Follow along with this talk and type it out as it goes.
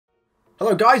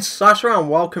Hello guys, it's Astro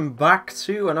and welcome back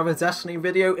to another Destiny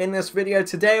video. In this video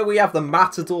today we have the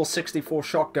Matador 64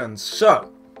 shotgun.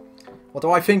 So, what do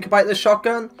I think about this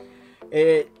shotgun?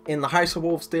 In the House of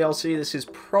Wolves DLC, this is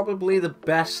probably the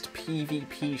best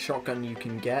PvP shotgun you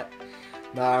can get.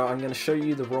 Now, I'm going to show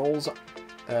you the roles,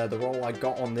 the role I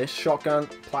got on this shotgun.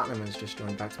 Platinum has just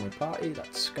joined back to my party,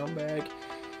 that's scumbag.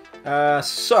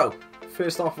 So,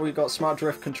 first off we got Smart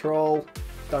Drift Control.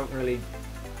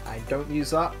 I don't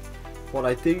use that. What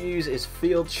I do use is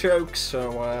Field Choke,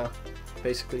 so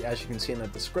basically as you can see in the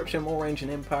description, more range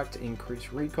and impact,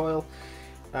 increased recoil.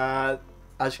 As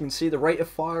you can see, the rate of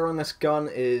fire on this gun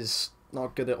is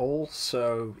not good at all,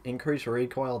 so increased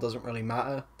recoil doesn't really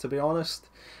matter, to be honest.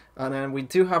 And then we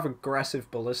do have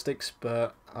aggressive ballistics,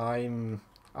 but I'm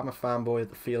a fanboy of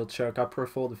the Field Choke.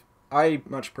 I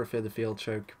much prefer the Field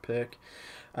Choke perk.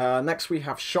 Next we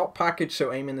have Shot Package,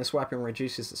 so aiming this weapon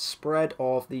reduces the spread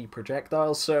of the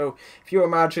projectiles. So if you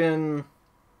imagine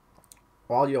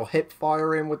while you're hip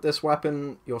firing with this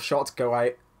weapon, your shots go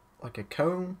out like a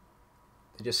cone.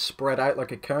 They just spread out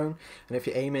like a cone, and if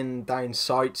you're aiming down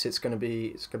sights, it's gonna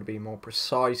be more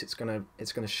precise. It's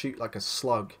gonna shoot like a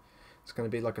slug. It's gonna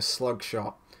be like a slug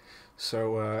shot.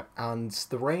 So and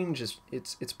the range is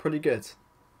it's pretty good.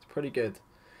 It's pretty good.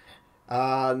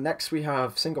 Next we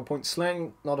have Single Point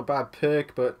Sling, not a bad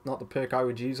perk, but not the perk I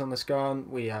would use on this gun.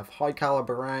 We have High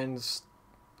Caliber Rounds,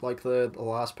 like the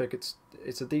last perk.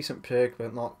 It's a decent perk,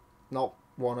 but not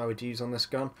one I would use on this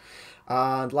gun.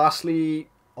 And lastly,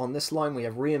 on this line we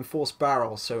have Reinforced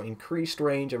Barrel, so increased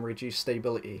range and reduced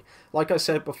stability. Like I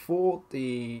said before,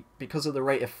 because of the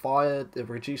rate of fire, the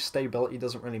reduced stability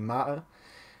doesn't really matter.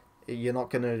 It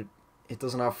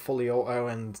doesn't have fully auto,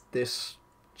 and this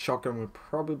shotgun would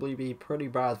probably be pretty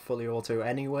bad fully auto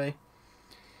anyway.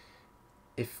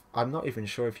 I'm not even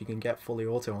sure if you can get fully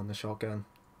auto on the shotgun,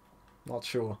 not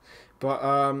sure. But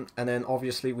and then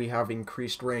obviously we have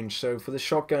increased range. So for the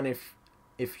shotgun, if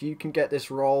you can get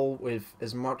this roll with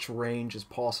as much range as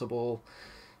possible,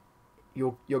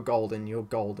 you're golden. You're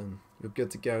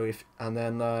good to go. And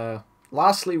then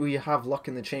lastly we have Luck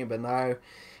in the Chamber. Now,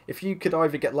 if you could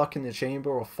either get Luck in the Chamber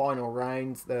or Final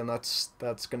Round, then that's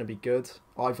going to be good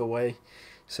either way.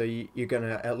 So you're going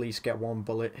to at least get one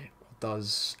bullet that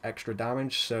does extra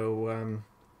damage. So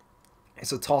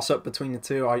it's a toss-up between the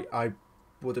two. I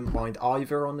wouldn't mind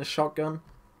either on the shotgun.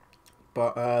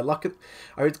 But I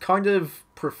would kind of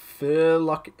prefer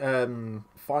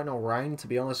Final Round, to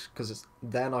be honest, because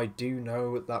then I do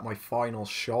know that my final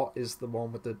shot is the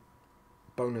one with the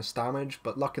bonus damage.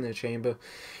 But Luck in the Chamber,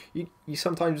 you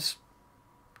sometimes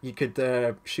you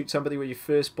could shoot somebody with your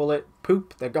first bullet,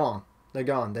 poop, they're gone,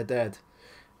 they're dead,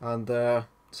 and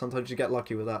sometimes you get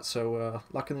lucky with that. So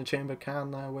Luck in the Chamber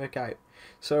can work out.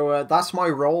 So that's my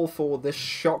roll for this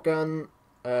shotgun.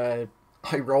 I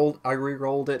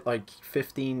re-rolled it like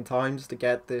 15 times to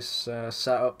get this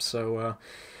setup. So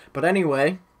but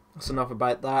anyway, that's enough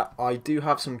about that. I do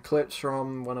have some clips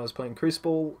from when I was playing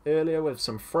Crucible earlier with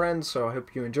some friends, so I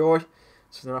hope you enjoy.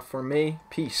 This is enough from me.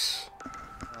 Peace.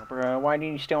 Oh, bro, why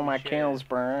didn't you steal my kills,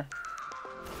 bro?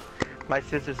 My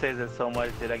sister says it so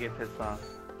much that I get pissed off.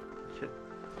 Shit.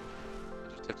 I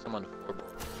just took someone to 4 ball.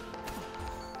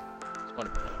 Someone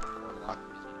to 4 lock.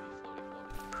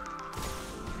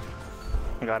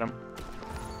 I got him.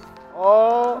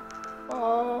 Oh!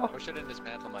 I wish I didn't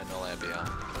dismantle my null ambient.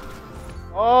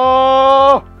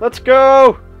 Oh! Let's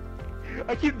go!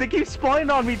 They keep spawning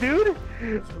on me, dude!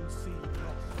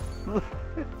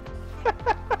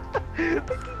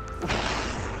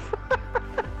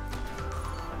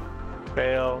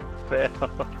 Fail.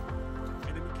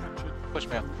 Push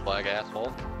me off the flag,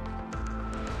 asshole.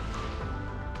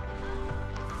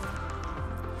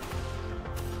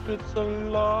 It's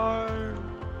alive!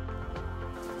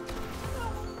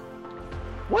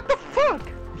 What the fuck?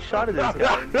 He shot at this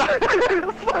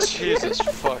guy. Jesus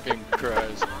fucking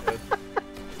Christ, man.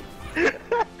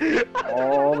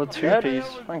 Oh, the two-piece.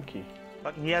 Thank you.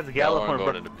 Fucking, he has a Galliford.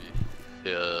 Going into B.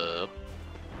 Yep.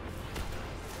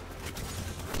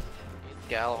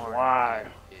 Gallahorn. Why?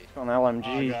 It's on LMG.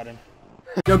 Oh, I got him.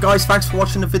 Yo guys, thanks for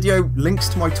watching the video. Links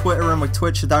to my Twitter and my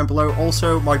Twitch are down below.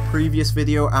 Also my previous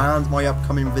video and my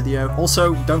upcoming video.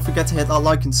 Also, don't forget to hit that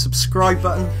like and subscribe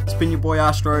button. It's been your boy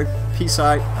Astro. Peace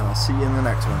out, and I'll see you in the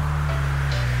next one.